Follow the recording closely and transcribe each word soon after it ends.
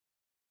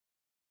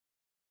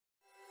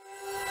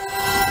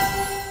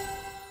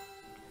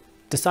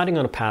Deciding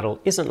on a paddle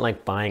isn't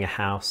like buying a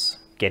house,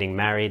 getting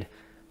married,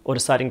 or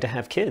deciding to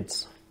have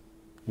kids.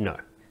 No,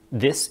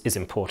 this is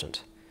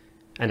important.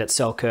 And at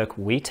Selkirk,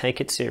 we take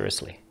it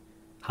seriously.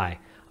 Hi,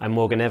 I'm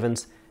Morgan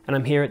Evans, and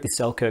I'm here at the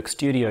Selkirk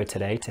studio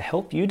today to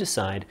help you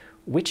decide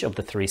which of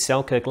the 3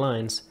 Selkirk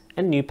lines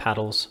and new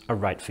paddles are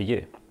right for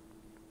you.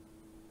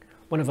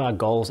 One of our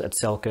goals at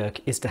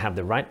Selkirk is to have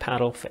the right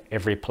paddle for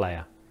every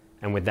player.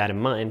 And with that in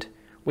mind,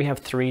 we have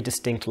 3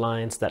 distinct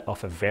lines that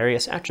offer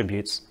various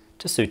attributes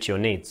to suit your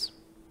needs.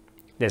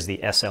 There's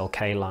the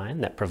SLK line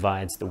that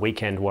provides the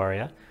weekend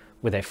warrior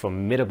with a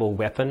formidable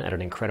weapon at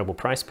an incredible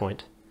price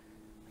point.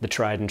 The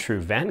tried and true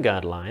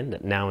Vanguard line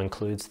that now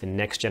includes the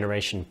next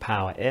generation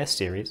Power Air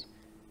series.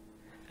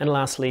 And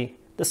lastly,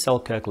 the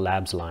Selkirk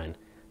Labs line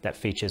that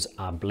features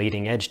our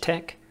bleeding edge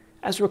tech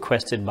as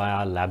requested by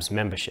our Labs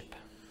membership.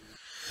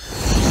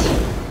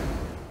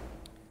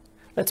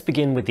 Let's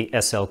begin with the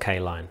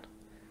SLK line.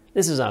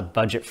 This is our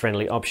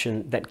budget-friendly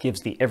option that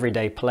gives the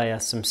everyday player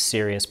some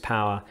serious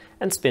power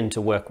and spin to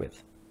work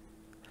with.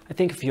 I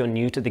think if you're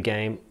new to the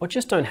game or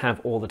just don't have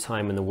all the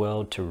time in the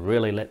world to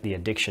really let the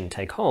addiction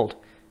take hold,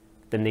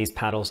 then these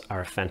paddles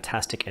are a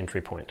fantastic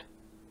entry point.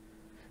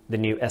 The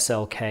new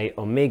SLK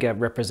Omega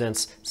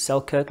represents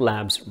Selkirk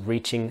Labs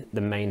reaching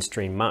the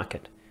mainstream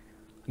market.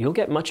 You'll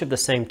get much of the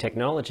same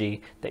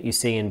technology that you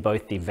see in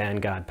both the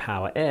Vanguard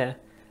Power Air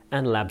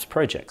and Labs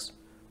projects,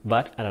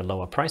 but at a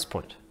lower price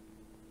point.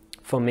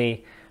 For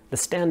me, the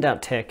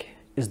standout tech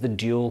is the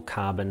dual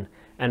carbon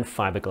and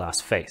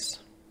fiberglass face.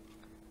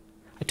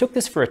 I took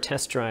this for a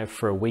test drive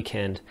for a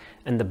weekend,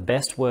 and the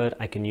best word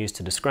I can use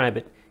to describe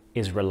it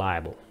is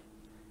reliable.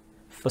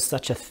 For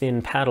such a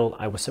thin paddle,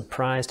 I was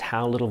surprised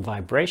how little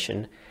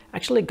vibration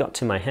actually got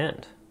to my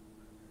hand.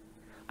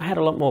 I had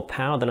a lot more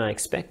power than I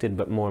expected,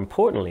 but more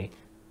importantly,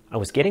 I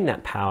was getting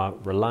that power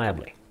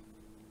reliably.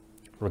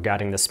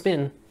 Regarding the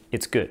spin,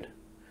 it's good.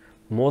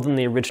 More than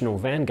the original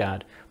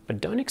Vanguard,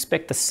 but don't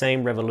expect the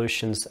same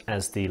revolutions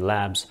as the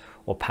Labs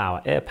or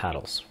Power Air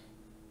paddles.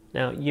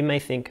 Now, you may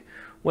think,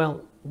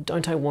 well,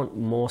 don't I want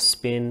more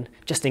spin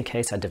just in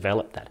case I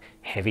develop that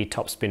heavy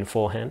topspin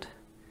forehand?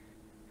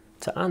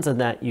 To answer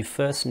that, you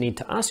first need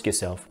to ask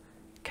yourself,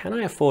 can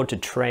I afford to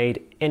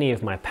trade any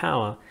of my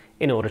power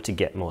in order to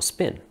get more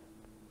spin?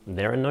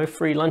 There are no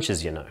free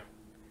lunches, you know.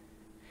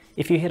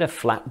 If you hit a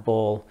flat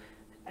ball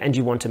and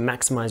you want to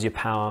maximize your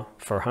power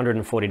for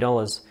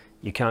 $140,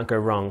 you can't go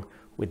wrong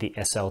with the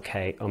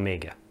SLK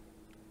Omega.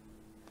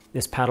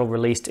 This paddle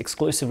released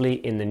exclusively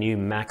in the new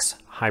Max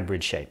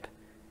hybrid shape.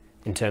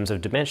 In terms of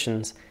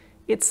dimensions,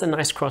 it's a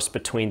nice cross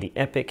between the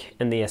Epic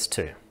and the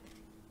S2.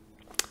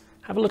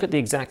 Have a look at the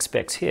exact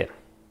specs here.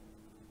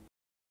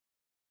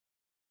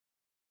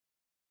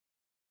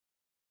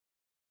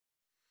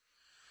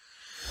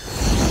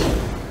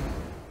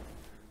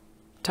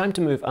 Time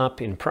to move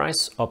up in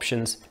price,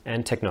 options,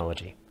 and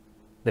technology.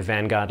 The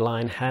Vanguard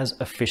line has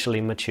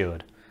officially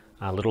matured.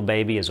 Our little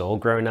baby is all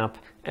grown up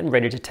and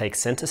ready to take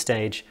center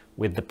stage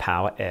with the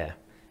Power Air.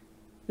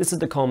 This is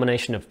the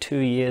culmination of 2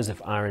 years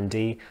of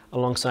R&D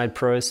alongside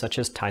pros such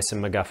as Tyson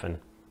McGuffin,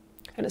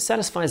 and it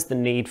satisfies the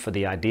need for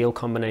the ideal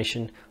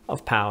combination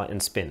of power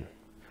and spin.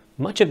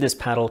 Much of this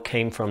paddle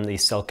came from the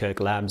Selkirk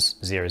Labs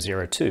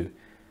 002,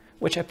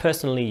 which I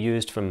personally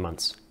used for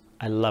months.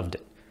 I loved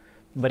it,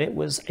 but it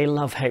was a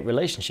love-hate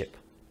relationship.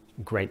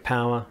 Great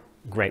power,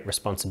 great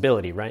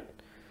responsibility, right?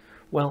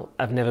 Well,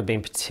 I've never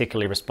been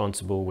particularly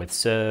responsible with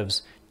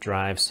serves,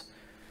 drives,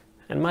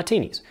 and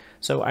martinis,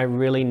 so I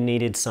really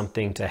needed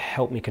something to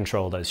help me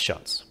control those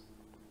shots.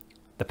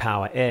 The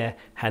Power Air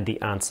had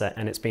the answer,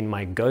 and it's been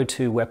my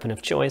go-to weapon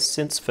of choice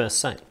since first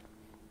sight.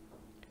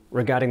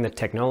 Regarding the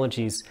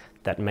technologies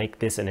that make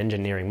this an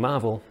engineering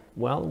marvel,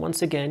 well,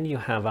 once again, you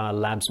have our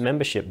Labs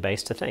membership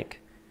base to thank.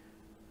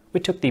 We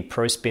took the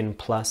ProSpin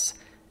Plus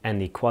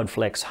and the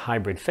QuadFlex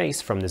hybrid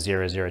face from the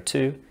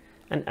 002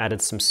 and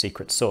added some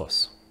secret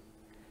sauce.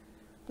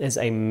 There's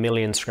a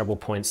million Scrabble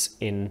points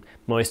in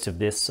most of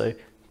this, so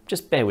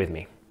just bear with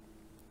me.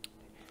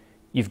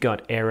 You've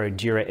got Aero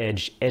Dura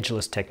Edge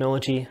edgeless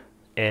technology,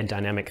 air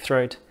dynamic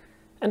throat,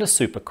 and a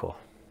supercore.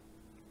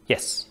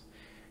 Yes,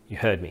 you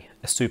heard me,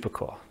 a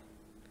supercore.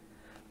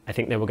 I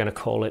think they were going to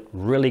call it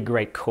really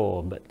great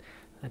core, but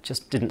that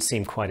just didn't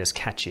seem quite as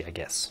catchy, I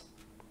guess.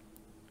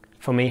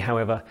 For me,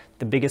 however,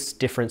 the biggest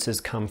differences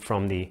come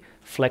from the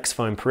flex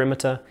foam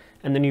perimeter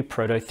and the new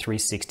Proto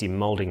 360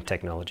 molding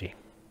technology.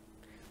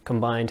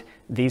 Combined,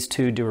 these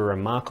two do a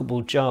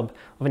remarkable job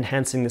of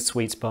enhancing the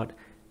sweet spot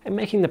and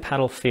making the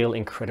paddle feel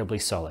incredibly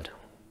solid.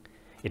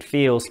 It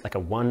feels like a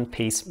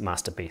one-piece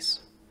masterpiece.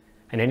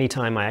 And any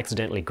time I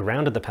accidentally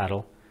grounded the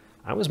paddle,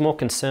 I was more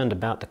concerned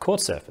about the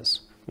court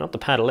surface, not the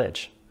paddle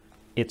edge.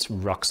 It's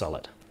rock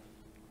solid.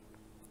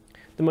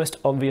 The most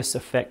obvious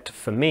effect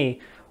for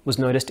me was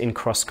noticed in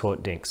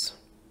cross-court dinks.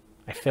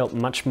 I felt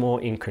much more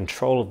in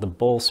control of the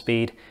ball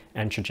speed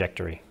and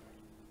trajectory.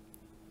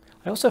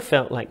 I also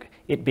felt like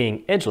it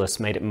being edgeless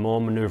made it more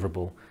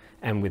maneuverable,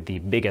 and with the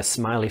bigger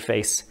smiley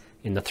face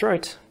in the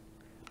throat,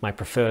 my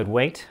preferred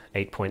weight,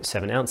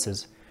 8.7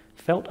 ounces,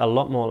 felt a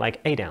lot more like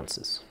 8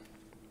 ounces.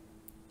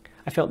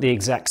 I felt the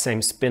exact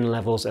same spin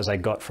levels as I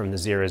got from the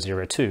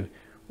 002,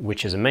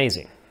 which is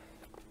amazing.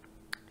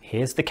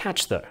 Here's the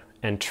catch though,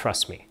 and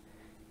trust me,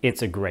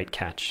 it's a great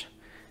catch.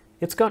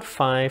 It's got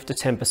 5 to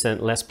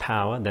 10% less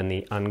power than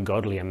the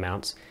ungodly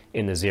amounts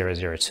in the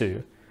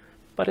 002,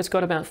 but it's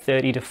got about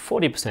 30 to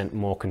 40%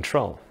 more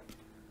control.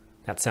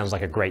 That sounds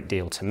like a great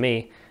deal to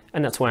me,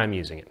 and that's why I'm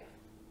using it.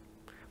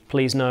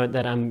 Please note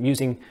that I'm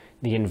using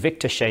the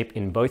Invicta shape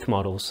in both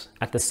models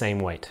at the same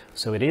weight,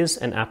 so it is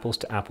an apples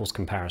to apples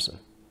comparison.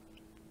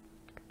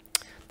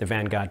 The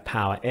Vanguard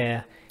Power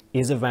Air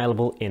is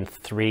available in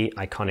 3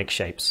 iconic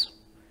shapes: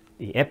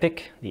 the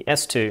Epic, the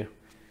S2,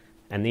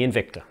 and the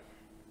Invicta.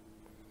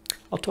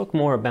 I'll talk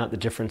more about the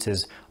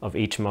differences of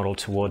each model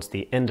towards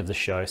the end of the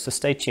show, so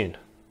stay tuned.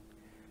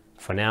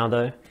 For now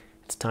though,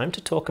 it's time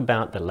to talk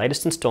about the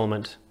latest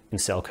installment in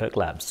Selkirk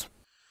Labs.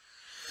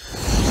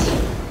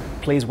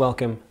 Please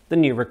welcome the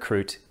new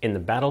recruit in the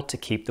battle to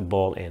keep the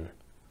ball in,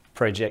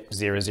 Project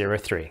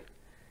 003.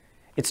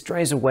 It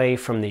strays away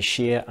from the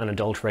sheer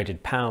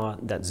unadulterated power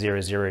that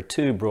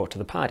 002 brought to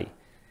the party,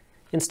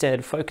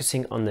 instead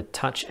focusing on the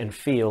touch and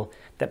feel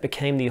that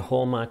became the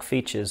hallmark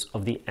features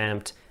of the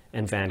Amped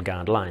and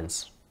Vanguard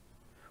lines.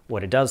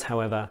 What it does,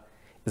 however,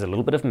 is a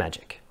little bit of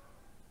magic.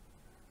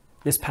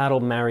 This paddle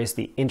marries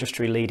the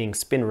industry-leading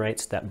spin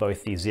rates that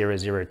both the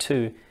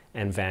 002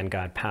 and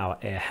Vanguard Power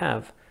Air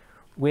have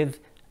with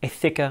a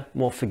thicker,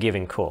 more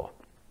forgiving core.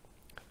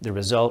 The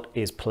result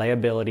is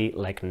playability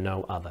like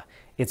no other.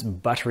 It's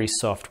buttery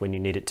soft when you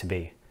need it to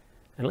be.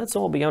 And let's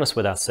all be honest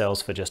with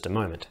ourselves for just a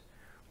moment.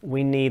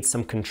 We need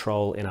some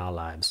control in our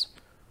lives.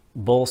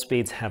 Ball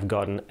speeds have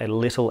gotten a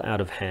little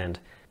out of hand.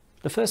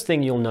 The first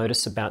thing you'll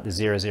notice about the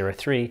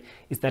 003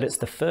 is that it's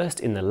the first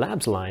in the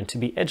Labs line to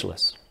be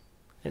edgeless.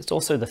 It's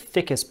also the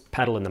thickest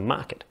paddle in the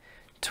market.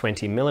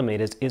 20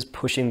 millimeters is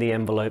pushing the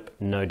envelope,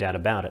 no doubt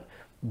about it.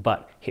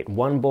 But hit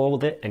one ball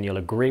with it and you'll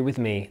agree with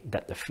me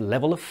that the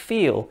level of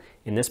feel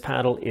in this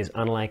paddle is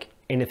unlike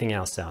anything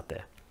else out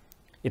there.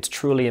 It's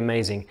truly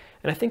amazing,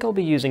 and I think I'll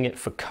be using it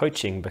for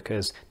coaching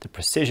because the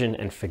precision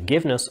and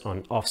forgiveness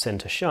on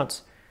off-center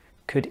shots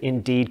could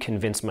indeed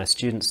convince my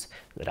students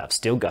that I've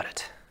still got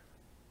it.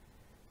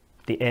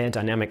 The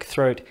aerodynamic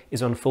throat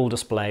is on full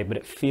display, but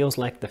it feels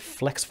like the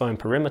flex foam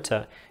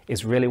perimeter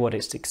is really what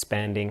is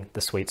expanding the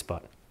sweet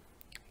spot,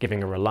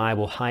 giving a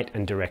reliable height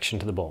and direction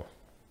to the ball.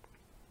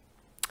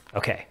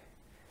 Okay,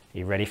 are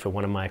you ready for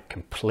one of my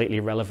completely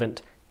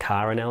relevant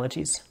car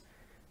analogies?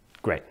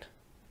 Great.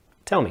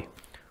 Tell me,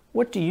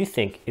 what do you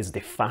think is the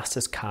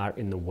fastest car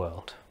in the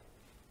world?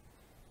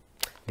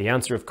 The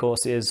answer, of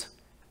course, is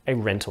a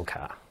rental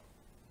car.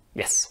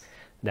 Yes,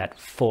 that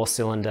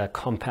 4-cylinder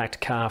compact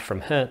car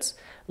from Hertz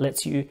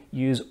lets you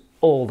use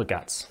all the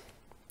guts,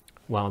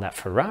 while that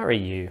Ferrari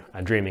you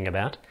are dreaming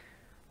about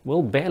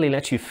will barely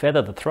let you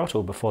feather the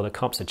throttle before the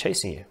cops are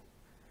chasing you.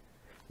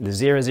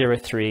 The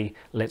 003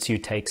 lets you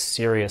take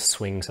serious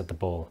swings at the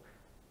ball,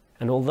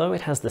 and although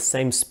it has the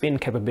same spin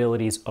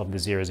capabilities of the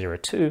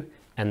 002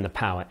 and the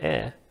Power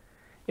Air,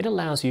 it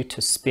allows you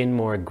to spin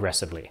more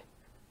aggressively,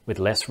 with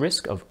less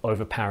risk of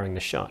overpowering the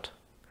shot,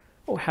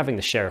 or having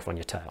the sheriff on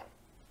your tail.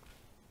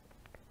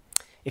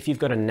 If you've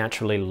got a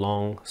naturally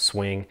long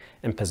swing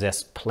and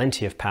possess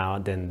plenty of power,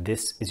 then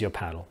this is your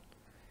paddle.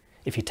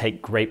 If you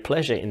take great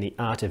pleasure in the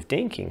art of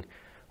dinking,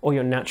 or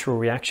your natural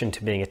reaction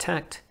to being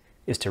attacked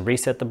is to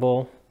reset the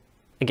ball,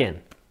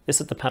 again, this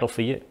is the paddle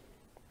for you.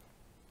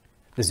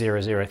 The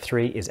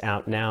 003 is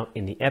out now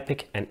in the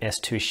Epic and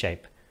S2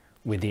 shape,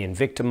 with the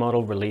Invicta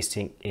model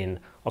releasing in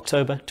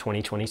October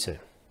 2022.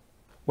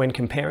 When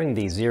comparing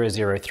the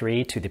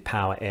 003 to the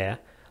Power Air,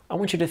 I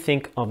want you to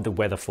think of the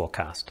weather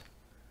forecast.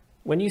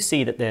 When you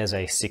see that there's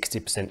a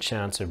 60%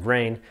 chance of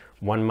rain,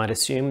 one might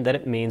assume that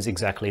it means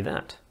exactly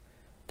that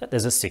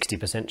there's a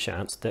 60%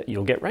 chance that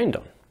you'll get rained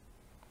on.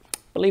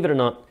 Believe it or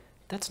not,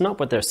 that's not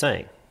what they're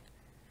saying.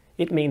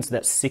 It means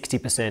that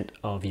 60%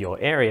 of your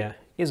area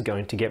is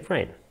going to get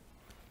rain.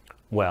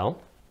 Well,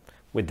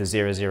 with the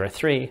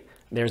 003,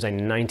 there's a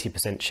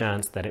 90%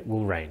 chance that it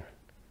will rain,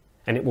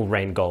 and it will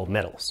rain gold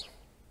medals.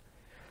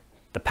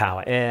 The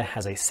Power Air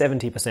has a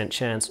 70%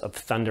 chance of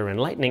thunder and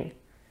lightning,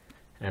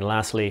 and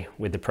lastly,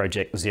 with the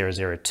Project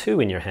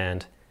 002 in your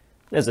hand,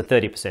 there's a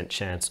 30%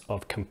 chance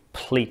of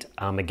complete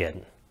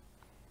Armageddon.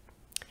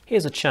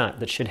 Here's a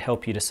chart that should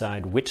help you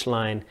decide which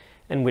line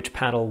and which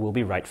paddle will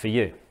be right for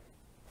you.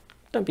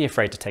 Don't be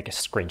afraid to take a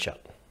screenshot.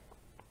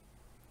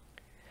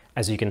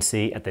 As you can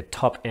see at the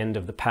top end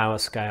of the power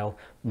scale,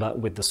 but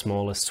with the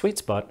smallest sweet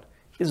spot,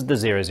 is the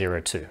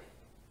 002.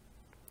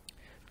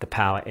 The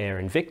Power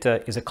Air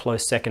Invicta is a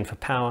close second for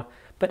power,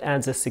 but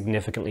adds a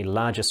significantly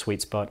larger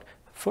sweet spot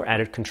for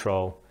added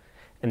control,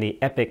 and the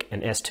Epic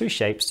and S2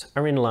 shapes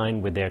are in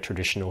line with their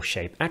traditional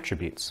shape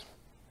attributes.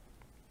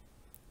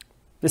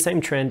 The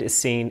same trend is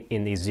seen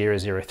in the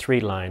 003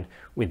 line,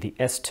 with the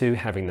S2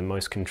 having the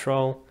most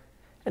control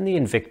and the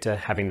Invicta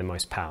having the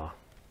most power.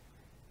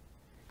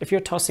 If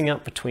you're tossing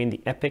up between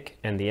the Epic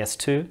and the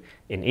S2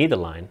 in either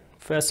line,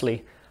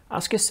 firstly,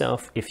 ask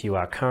yourself if you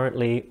are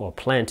currently or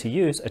plan to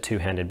use a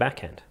two-handed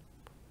backhand.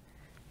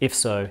 If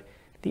so,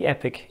 the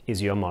Epic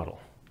is your model,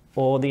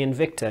 or the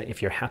Invicta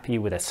if you're happy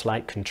with a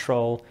slight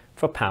control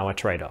for power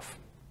trade-off.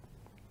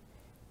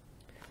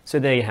 So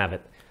there you have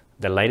it,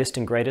 the latest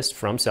and greatest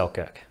from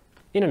Selkirk,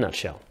 in a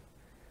nutshell.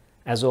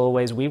 As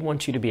always, we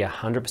want you to be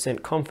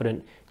 100%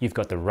 confident you've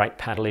got the right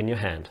paddle in your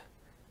hand.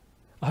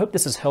 I hope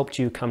this has helped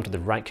you come to the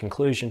right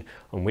conclusion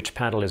on which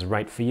paddle is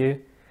right for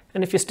you,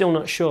 and if you're still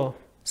not sure,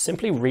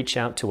 simply reach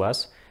out to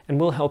us and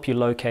we'll help you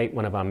locate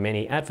one of our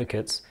many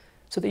advocates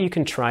so that you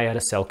can try out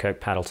a Selkirk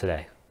paddle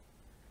today.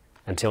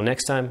 Until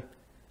next time,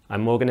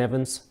 I'm Morgan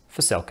Evans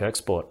for Selkirk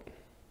Sport.